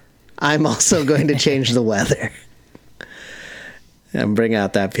 I'm also going to change the weather. And bring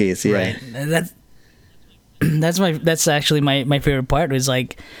out that peace, yeah. Right. That's actually my favorite part. Was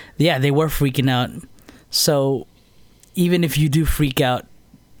like, yeah, they were freaking out. So even if you do freak out,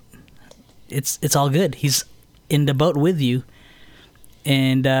 it's all good. He's in the boat with you.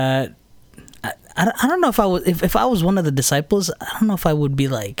 And I don't know if I was one of the disciples, I don't know if I would be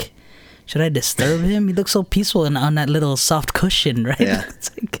like, should I disturb him? He looks so peaceful and on that little soft cushion, right? Yeah.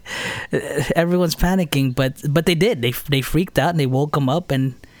 It's like everyone's panicking, but they did. They freaked out and they woke him up,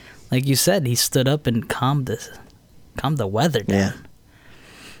 and like you said, he stood up and calmed the weather down.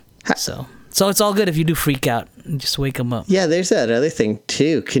 Yeah. So it's all good if you do freak out. Just wake him up. Yeah, there's that other thing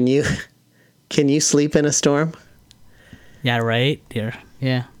too. Can you sleep in a storm? Yeah, right?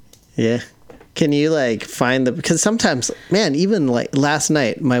 Yeah. Can you like find because sometimes, man, even like last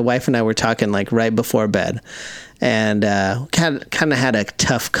night, my wife and I were talking like right before bed, and kind of had a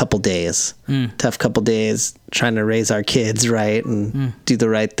tough couple days trying to raise our kids right and do the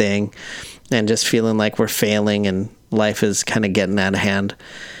right thing, and just feeling like we're failing and life is kind of getting out of hand.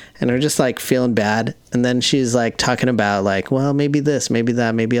 And we're just like feeling bad. And then she's like talking about like, well, maybe this, maybe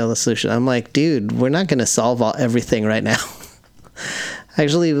that, maybe all the solution. I'm like, dude, we're not going to solve everything right now.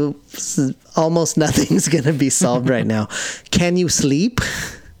 Actually, almost nothing's going to be solved right now. Can you sleep?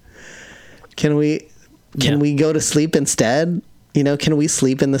 Can we go to sleep instead? Can we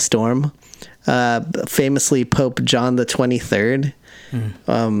sleep in the storm? Famously, Pope John the 23rd,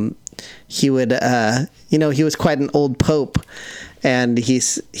 he would, he was quite an old pope. And he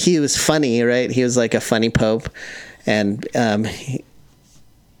was funny, right? He was like a funny pope, and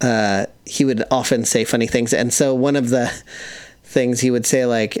he would often say funny things. And so one of the things he would say,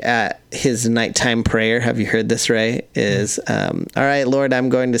 like at his nighttime prayer, have you heard this, Ray? Is all right, Lord, I'm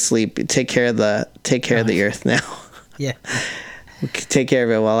going to sleep. Take care of the earth now. Yeah. Take care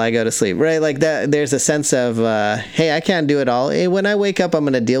of it while I go to sleep, right? Like that. There's a sense of, hey, I can't do it all. Hey, when I wake up, I'm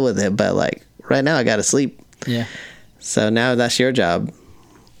going to deal with it. But like right now, I got to sleep. Yeah. So now that's your job.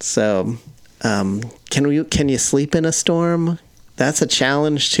 So, can you sleep in a storm? That's a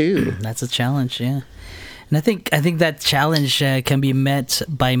challenge too. That's a challenge, yeah. And I think that challenge can be met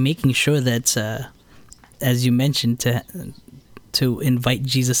by making sure that as you mentioned, to invite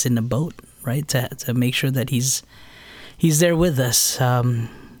Jesus in the boat, right? To make sure that he's there with us.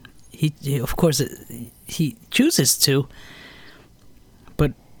 He of course he chooses to,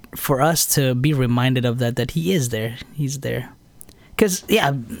 but for us to be reminded of that he is there. He's there. Because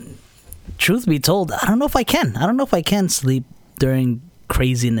truth be told, I don't know if I can sleep during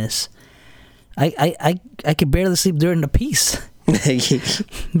craziness. I could barely sleep during the peace.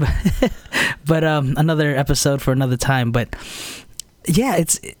 but another episode for another time. But yeah,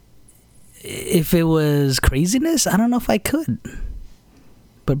 if it was craziness, I don't know if I could.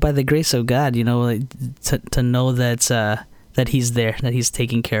 But by the grace of God, to know that he's there, that he's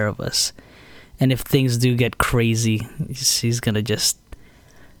taking care of us, and if things do get crazy, he's gonna just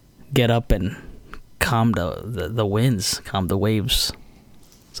get up and calm the winds, calm the waves.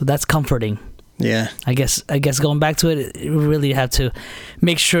 So that's comforting. Yeah. I guess going back to it, we really have to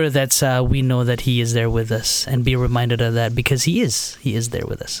make sure that we know that he is there with us and be reminded of that, because he is there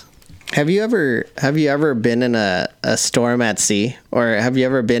with us. Have you ever been in a storm at sea, or have you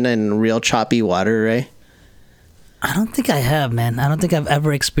ever been in real choppy water, Ray? I don't think I have, man. I don't think I've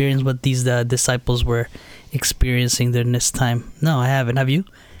ever experienced what these disciples were experiencing during this time. No, I haven't. Have you?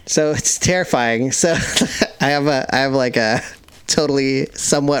 So it's terrifying. So I have like a totally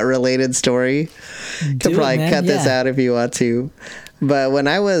somewhat related story. Could probably cut this out if you want to. But when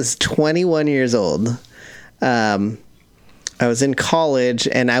I was 21 years old, I was in college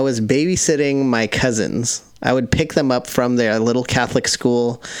and I was babysitting my cousins. I would pick them up from their little Catholic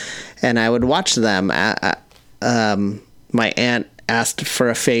school and I would watch them. My aunt asked for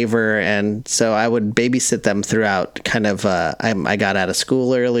a favor, and so I would babysit them throughout kind of, I got out of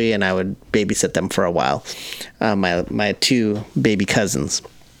school early and I would babysit them for a while. My two baby cousins.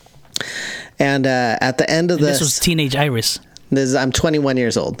 And at the end of this was teenage Iris. I'm 21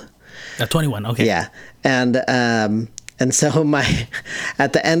 years old. 21, okay. Yeah. And so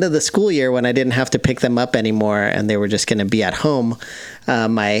at the end of the school year, when I didn't have to pick them up anymore and they were just going to be at home,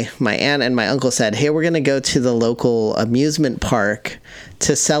 my aunt and my uncle said, "Hey, we're going to go to the local amusement park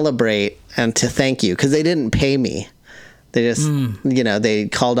to celebrate and to thank you," because they didn't pay me. They just, they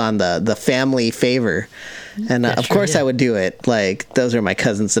called on the family favor. And of course I would do it. Like, those are my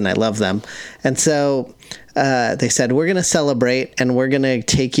cousins and I love them. And so they said, "We're going to celebrate and we're going to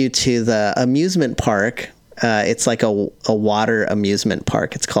take you to the amusement park." It's like a water amusement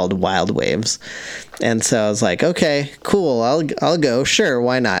park. It's called Wild Waves. And so I was like, okay, cool. I'll go. Sure.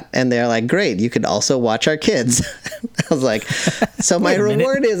 Why not? And they're like, great. You could also watch our kids. I was like, so my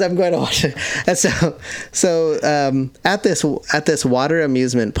reward is I'm going to watch it. And so at this water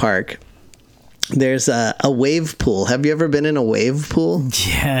amusement park, there's a wave pool. Have you ever been in a wave pool?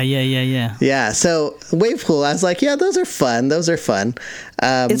 Yeah. Yeah. So wave pool, I was like, yeah, those are fun.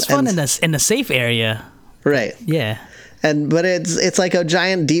 It's fun in a safe area. Right. Yeah. But it's like a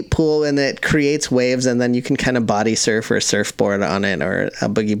giant deep pool and it creates waves and then you can kind of body surf or surfboard on it or a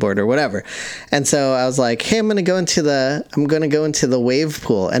boogie board or whatever. And so I was like, hey, I'm going to go into the wave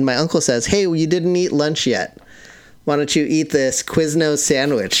pool. And my uncle says, hey, you didn't eat lunch yet. Why don't you eat this Quiznos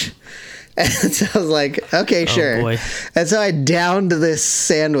sandwich? And so I was like, okay, sure. Oh, boy. And so I downed this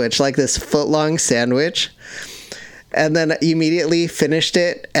sandwich, like this foot-long sandwich. And then immediately finished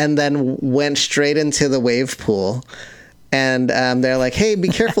it and then went straight into the wave pool. And they're like, hey, be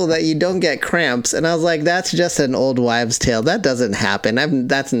careful that you don't get cramps. And I was like, that's just an old wives' tale. That doesn't happen.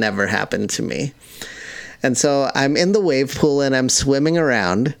 That's never happened to me. And so I'm in the wave pool and I'm swimming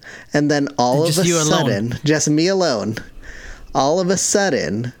around. And then all of a sudden, just me alone, all of a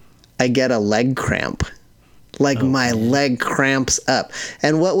sudden, I get a leg cramp. My leg cramps up.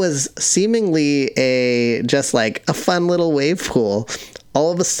 And what was seemingly just like a fun little wave pool,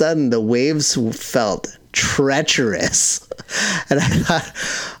 all of a sudden the waves felt treacherous. And I thought,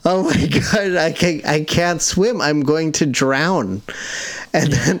 oh my God, I can't swim. I'm going to drown.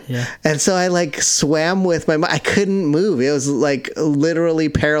 And so I like swam with I couldn't move. It was like literally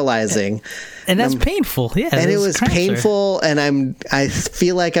paralyzing. And that's painful. Yeah. And it was painful and I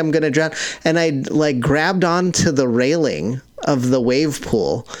feel like I'm going to drown. And I like grabbed onto the railing of the wave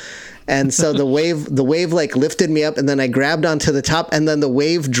pool. And so the wave like lifted me up and then I grabbed onto the top and then the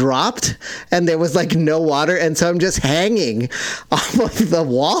wave dropped and there was like no water. And so I'm just hanging off of the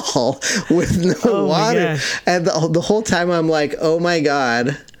wall with no water. And the whole time I'm like, oh my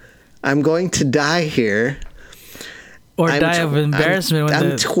God, I'm going to die here. Or die of embarrassment.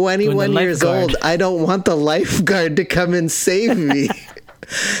 I'm 21 years old. I don't want the lifeguard to come and save me.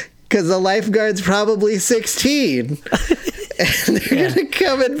 Because the lifeguard's probably 16. and they're gonna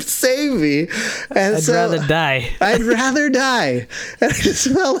come and save me. And I'd rather die. I'd rather die. And I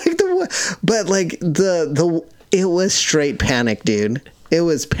just felt like but like it was straight panic, dude. It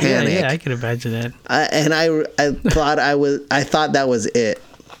was panic. Yeah, I can imagine that. I thought that was it.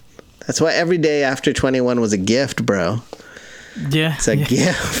 That's why every day after 21 was a gift, bro. Yeah. It's a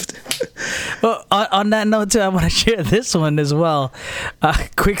gift. Well, on that note, too, I want to share this one as well.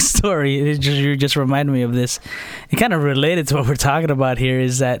 Quick story. You just reminded me of this. It kind of related to what we're talking about here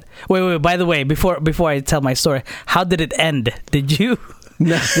is that... Wait. By the way, before I tell my story, how did it end? Did you...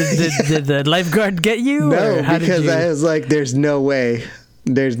 No. did the lifeguard get you? No, because I was like, there's no way.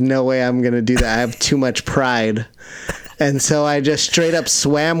 There's no way I'm going to do that. I have too much pride. And so I just straight up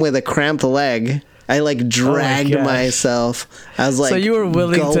swam with a cramped leg. I like dragged myself. I was like, so you were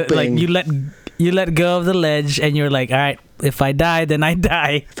willing gulping. to, like, you let go of the ledge, and you're like, all right, if I die, then I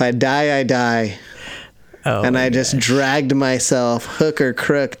die. If I die, I die. Oh, and I just dragged myself hook or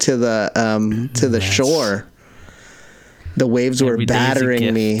crook to the shore. The waves were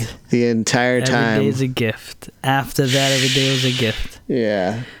battering me the entire time. Every day is a gift. After that, every day was a gift.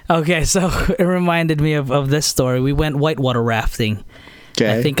 Yeah. Okay, so it reminded me of this story. We went whitewater rafting.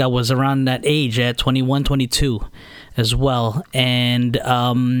 Okay. I think I was around that age at 21, 22 as well. And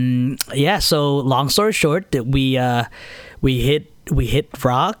so long story short, that we hit a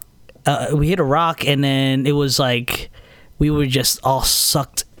rock, and then it was like we were just all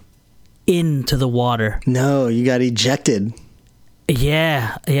sucked into the water. No, you got ejected.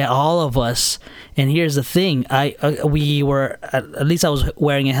 Yeah, all of us. And here's the thing: we were at least I was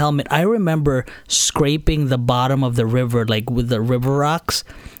wearing a helmet. I remember scraping the bottom of the river, like with the river rocks.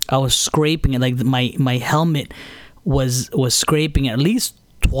 I was scraping it, like my helmet was scraping at least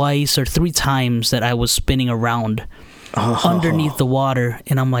twice or three times that I was spinning around underneath the water,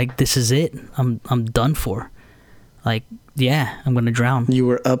 and I'm like, this is it. I'm done for. Like, yeah, I'm gonna drown. You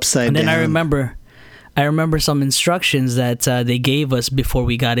were upside down. And then I remember some instructions that they gave us before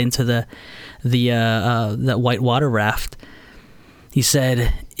we got into the whitewater raft. He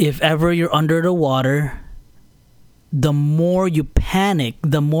said, if ever you're under the water, the more you panic,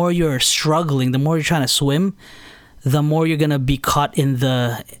 the more you're struggling, the more you're trying to swim, the more you're gonna be caught in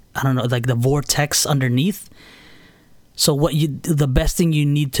the vortex underneath. So the best thing you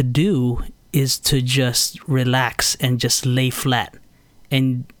need to do is to just relax and just lay flat,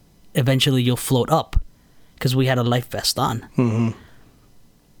 and eventually you'll float up, because we had a life vest on. Mm-hmm.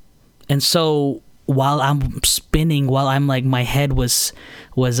 And so while I'm spinning, while I'm like, my head was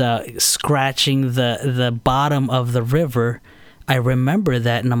scratching the bottom of the river, I remember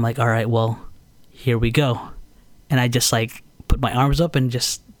that, and I'm like, all right, well, here we go. And I just like put my arms up and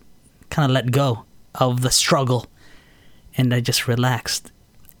just kind of let go of the struggle, and I just relaxed.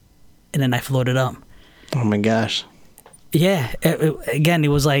 And then I floated up. Oh my gosh. Yeah. Again, it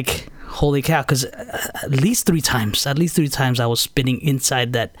was like, holy cow, because at least three times I was spinning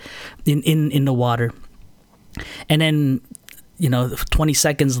inside that, in the water. And then, 20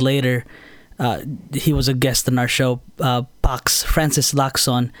 seconds later, he was a guest on our show, Francis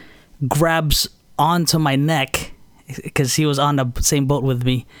Lacson, grabs onto my neck, because he was on the same boat with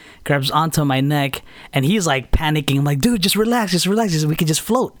me, grabs onto my neck, and he's like panicking. I'm like, dude, just relax, we could just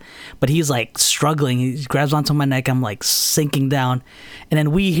float. But he's like struggling. He grabs onto my neck. I'm like sinking down. And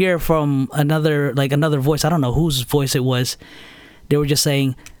then we hear from another voice. I don't know whose voice it was. They were just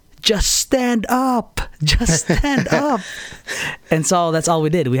saying, just stand up, up. And so that's all we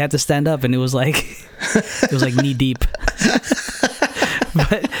did. We had to stand up, and it was like knee deep.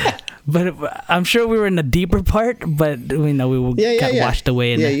 But I'm sure we were in the deeper part, but we got washed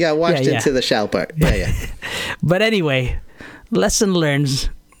away. You got washed into the shallow part. Yeah. But anyway, lesson learned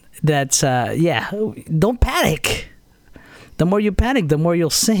that, don't panic. The more you panic, the more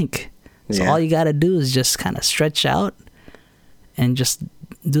you'll sink. So all you got to do is just kind of stretch out and just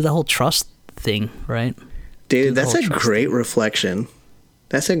do the whole trust thing, right? Dude, that's a great reflection.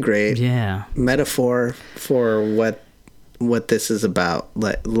 That's a great metaphor for what this is about.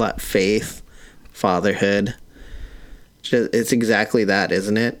 Let faith, fatherhood. It's exactly that,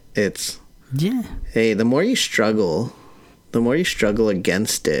 isn't it? It's hey, the more you struggle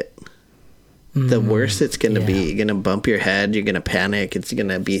against it, the worse it's gonna be. You're gonna bump your head, you're gonna panic,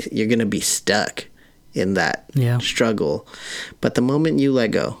 you're gonna be stuck in that struggle. But the moment you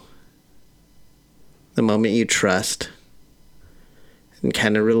let go, the moment you trust and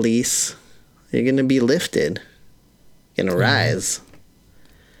kind of release, you're gonna be lifted. Gonna rise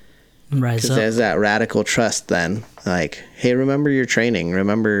up. Because there's that radical trust then. Like, hey, remember your training.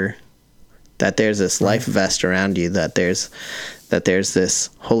 Remember that there's this life vest around you, that there's this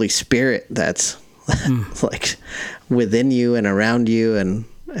Holy Spirit that's like within you and around you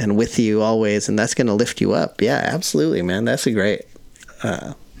and with you always, and that's going to lift you up. Yeah, absolutely, man. That's a great,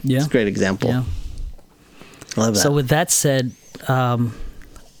 that's a great example. Yeah. I love that. So with that said, can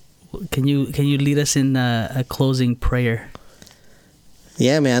you lead us in a closing prayer?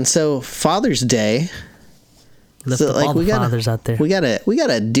 Yeah, man. So Father's Day. Lift up all the fathers out there. We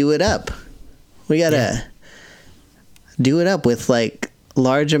gotta do it up. We gotta do it up with like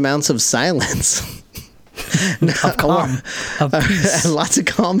large amounts of silence. Of calm, of peace. Lots of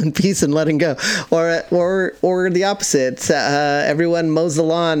calm and peace and letting go. Or the opposite. Everyone mows the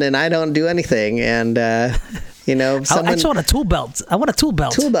lawn and I don't do anything. And someone, I just want a tool belt. I want a tool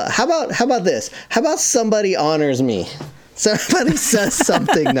belt. How about this? How about somebody honors me? Somebody says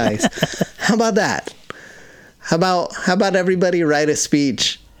something nice. How about that? How about everybody write a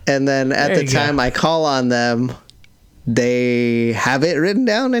speech, and then at the time I call on them, they have it written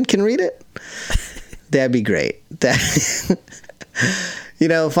down and can read it? That'd be great.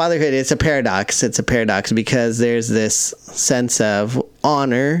 Fatherhood, it's a paradox. It's a paradox because there's this sense of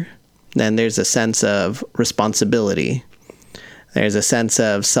honor, then there's a sense of responsibility. There's a sense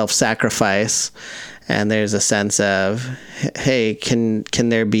of self-sacrifice, and there's a sense of, hey, can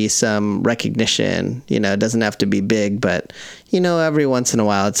there be some recognition? It doesn't have to be big, but, every once in a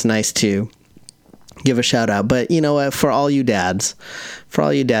while it's nice to give a shout out. But you know what? For all you dads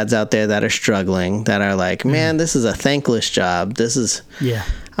out there that are struggling, that are like, man, this is a thankless job.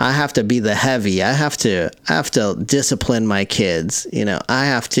 I have to be the heavy. I have to discipline my kids. I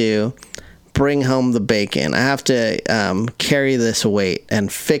have to bring home the bacon. I have to carry this weight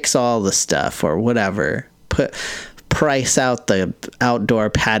and fix all the stuff or whatever. Price out the outdoor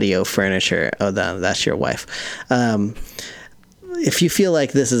patio furniture. Oh, that's your wife. If you feel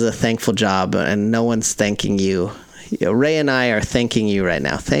like this is a thankful job and no one's thanking you, Ray and I are thanking you right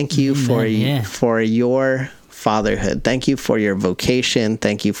now. Thank you for your fatherhood. Thank you for your vocation.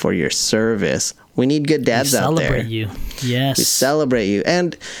 Thank you for your service. We need good dads out there. Celebrate you. Yes. We celebrate you.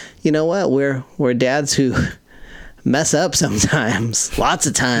 And you know what? We're dads who mess up sometimes, lots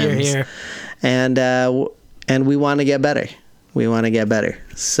of times. Here. And we want to get better. We want to get better.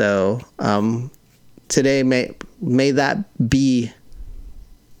 So today, may that be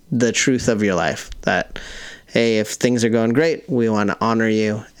the truth of your life. That, hey, if things are going great, we want to honor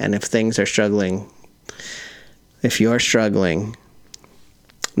you. And if things are struggling, if you're struggling,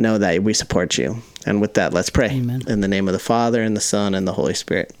 know that we support you. And with that, let's pray. Amen. In the name of the Father, and the Son, and the Holy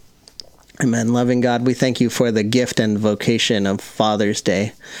Spirit. Amen. Loving God, we thank you for the gift and vocation of Father's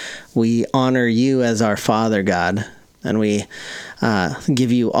Day. We honor you as our Father, God, and we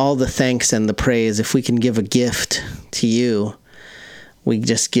give you all the thanks and the praise. If we can give a gift to you, we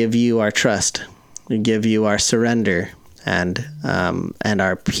just give you our trust. We give you our surrender and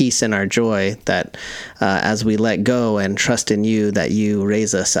our peace and our joy that as we let go and trust in you, that you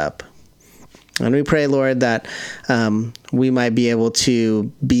raise us up. And we pray, Lord, that we might be able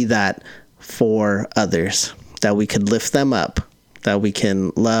to be that for others, that we could lift them up, that we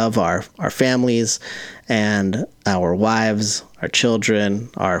can love our families and our wives, our children,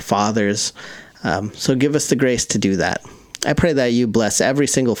 our fathers. So give us the grace to do that. I pray that you bless every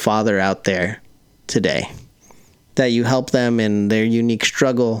single father out there today, that you help them in their unique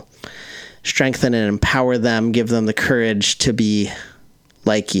struggle, strengthen and empower them, give them the courage to be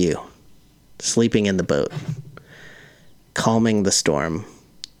like you, sleeping in the boat, calming the storm,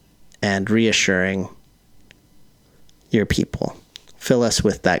 and reassuring your people. Fill us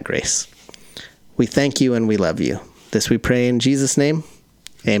with that grace. We thank you and we love you. This we pray in Jesus' name.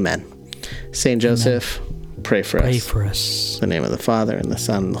 Amen. Saint Joseph, pray for us. Pray for us. In the name of the Father, and the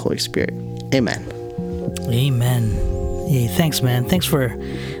Son, and the Holy Spirit. Amen. Amen. Hey, thanks, man. Thanks for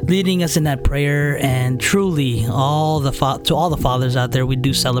leading us in that prayer. And truly, to all the fathers out there, we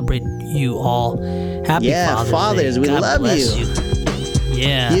do celebrate you all. Happy Father's Day. We God love bless you.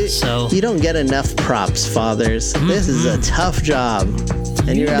 Yeah. You don't get enough props, fathers. This is a tough job,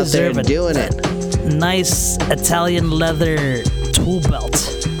 and you're out there doing it. Nice Italian leather tool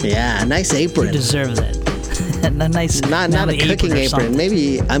belt. Yeah, a nice apron. You deserve that. A nice, not a cooking apron.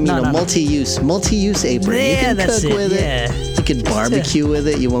 Maybe a multi-use apron. Yeah, you can that's cook with it. You can barbecue with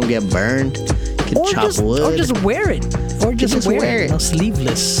it. You won't get burned. You can chop wood. Or just wear it. Or just wear it. No,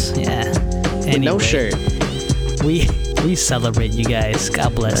 sleeveless. Yeah. Anyway, no shirt. We celebrate you guys.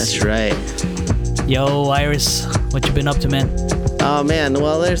 God bless. That's right. Yo, Iris, what you been up to, man? Oh man,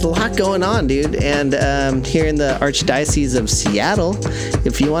 well there's a lot going on, dude. And here in the Archdiocese of Seattle,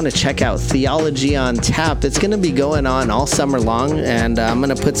 if you want to check out Theology on Tap, it's going to be going on all summer long, and I'm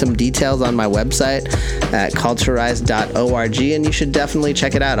going to put some details on my website at calltorise.org, and you should definitely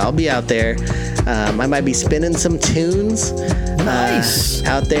check it out. I'll be out there. I might be spinning some tunes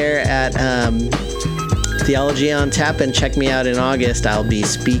out there at Theology on Tap, and check me out in August. I'll be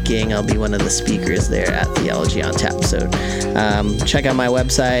speaking. I'll be one of the speakers there at Theology on Tap. So check out my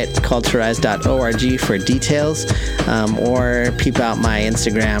website, calltorise.org, for details, or peep out my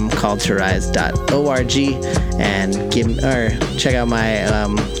Instagram, calltorise.org, and check out my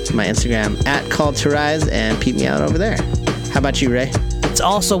Instagram at calltorise, and peep me out over there. How about you, Ray? It's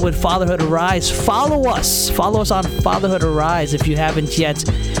also with Fatherhood Arise. Follow us on Fatherhood Arise. If you haven't yet,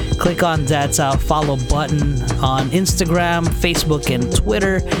 click on that follow button on Instagram, Facebook, and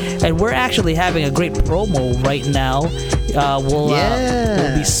Twitter. And we're actually having a great promo right now.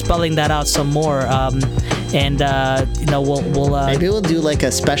 We'll be spelling that out some more. We'll maybe we'll do like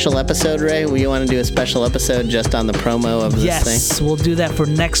a special episode, Ray. You want to do a special episode just on the promo of this thing? Yes, we'll do that for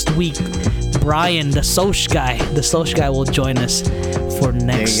next week. Brian, the Soch guy will join us for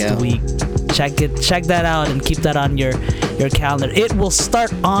next week. Check that out and keep that on your calendar. It will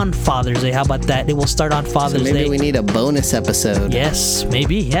start on Father's Day. How about that? It will start on Father's Day. Maybe we need a bonus episode. Yes,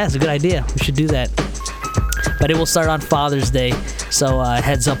 maybe. Yeah, it's a good idea. We should do that. But it will start on Father's Day, so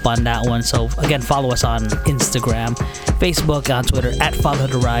heads up on that one. So again, follow us on Instagram, Facebook, on Twitter at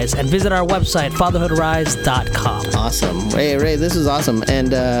Fatherhood Arise, and visit our website, fatherhoodarise.com. Awesome. Ray, this is awesome.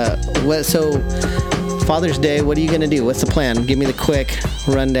 And so Father's Day, what are you going to do? What's the plan? Give me the quick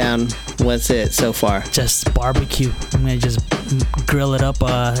rundown. What's it so far? Just barbecue. I'm going to just grill it up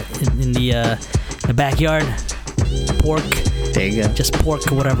in the backyard. Pork. There you go. Just pork,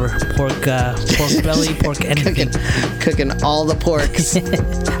 whatever. Pork belly, pork anything. Cooking all the porks.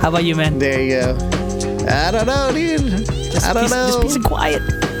 How about you, man? There you go. I don't know, dude. I don't know. Just peace and quiet.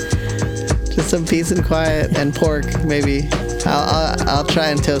 Just some peace and quiet and pork, maybe. I'll try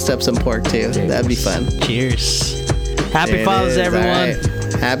and toast up some pork too. Cheers. That'd be fun. Cheers. Happy Father's Day, everyone.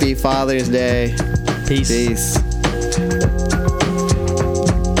 Right. Happy Father's Day. Peace. Peace.